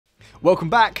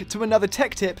Welcome back to another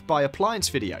tech tip by Appliance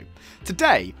Video.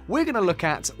 Today, we're going to look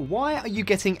at why are you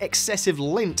getting excessive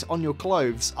lint on your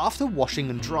clothes after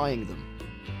washing and drying them.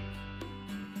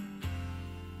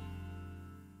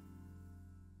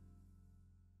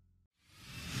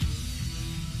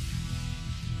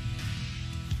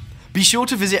 Be sure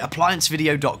to visit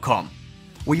ApplianceVideo.com,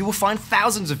 where you will find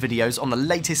thousands of videos on the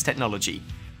latest technology.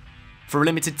 For a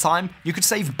limited time, you could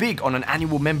save big on an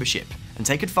annual membership and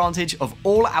take advantage of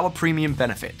all our premium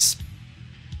benefits.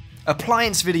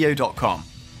 ApplianceVideo.com.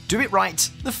 Do it right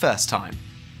the first time.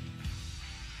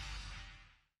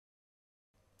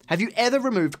 Have you ever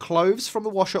removed clothes from the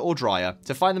washer or dryer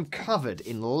to find them covered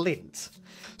in lint?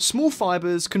 Small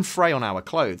fibres can fray on our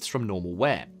clothes from normal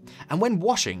wear, and when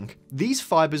washing, these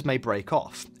fibres may break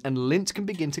off and lint can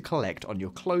begin to collect on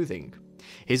your clothing.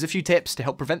 Here's a few tips to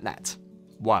help prevent that.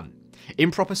 1.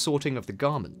 Improper sorting of the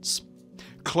garments.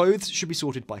 Clothes should be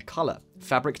sorted by colour,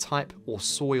 fabric type, or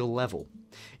soil level.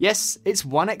 Yes, it's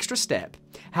one extra step.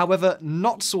 However,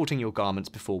 not sorting your garments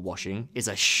before washing is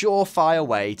a surefire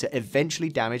way to eventually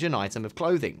damage an item of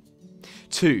clothing.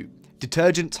 2.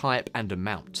 Detergent type and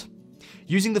amount.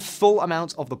 Using the full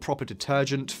amount of the proper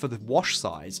detergent for the wash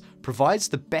size provides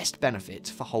the best benefit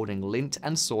for holding lint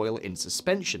and soil in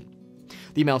suspension.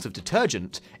 The amount of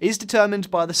detergent is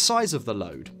determined by the size of the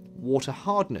load, water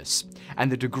hardness,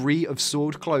 and the degree of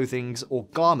soiled clothing or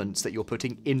garments that you're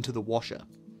putting into the washer.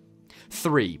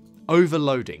 3.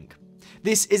 Overloading.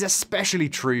 This is especially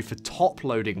true for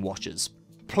top-loading washers.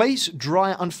 Place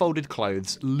dry unfolded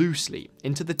clothes loosely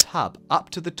into the tub up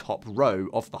to the top row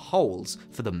of the holes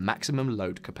for the maximum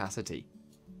load capacity.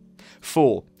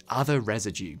 4. Other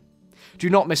residue. Do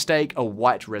not mistake a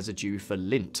white residue for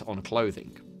lint on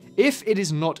clothing. If it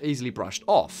is not easily brushed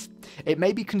off, it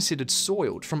may be considered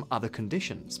soiled from other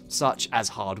conditions, such as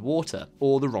hard water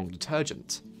or the wrong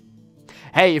detergent.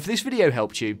 Hey, if this video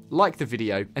helped you, like the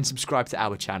video and subscribe to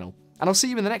our channel, and I'll see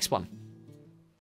you in the next one.